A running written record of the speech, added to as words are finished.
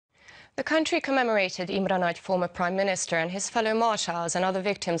The country commemorated Imre Nagy, former Prime Minister, and his fellow martyrs and other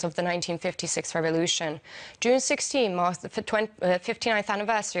victims of the 1956 revolution. June 16 marks the 59th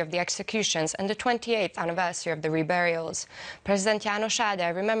anniversary of the executions and the 28th anniversary of the reburials. President János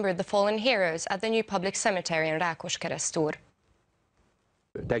Áder remembered the fallen heroes at the new public cemetery in Rákoskeresztúr.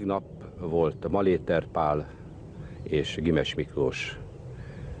 Tegnap volt Maléter Pál és Gimes Miklós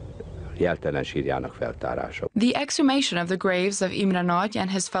jeltelen sírjának feltárása. The exhumation of the graves of Imre Nagy and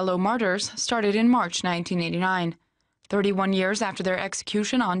his fellow martyrs started in March 1989. 31 years after their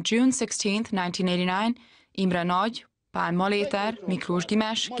execution on June 16, 1989, Imre Nagy, Pál Maléter, Miklós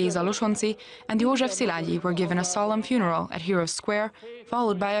Gimes, Géza Losonci, and József Szilágyi were given a solemn funeral at Heroes Square,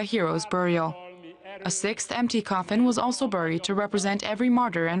 followed by a hero's burial. A sixth empty coffin was also buried to represent every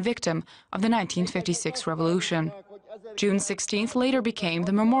martyr and victim of the 1956 revolution. June 16th later became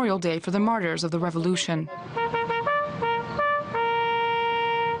the memorial day for the martyrs of the revolution.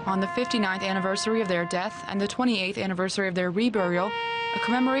 On the 59th anniversary of their death and the 28th anniversary of their reburial, a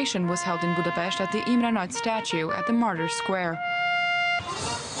commemoration was held in Budapest at the Imre Nagy statue at the Martyrs Square.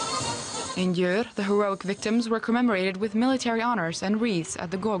 In Győr, the heroic victims were commemorated with military honors and wreaths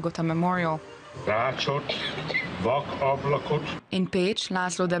at the Golgotha Memorial. In Pécs,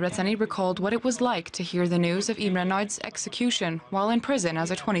 László Debreceni recalled what it was like to hear the news of Imre Nagy's execution while in prison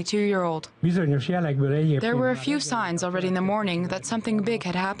as a 22-year-old. There were a few signs already in the morning that something big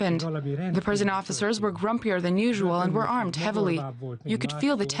had happened. The prison officers were grumpier than usual and were armed heavily. You could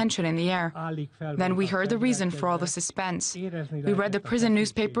feel the tension in the air. Then we heard the reason for all the suspense. We read the prison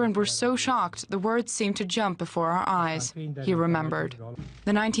newspaper and were so shocked the words seemed to jump before our eyes, he remembered.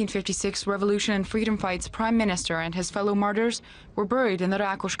 The 1956 Revolution and Freedom Fight's Prime Minister and his fellow martyrs were buried in the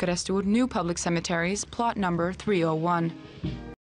Rákoskeresztúr new public cemetery's plot number 301.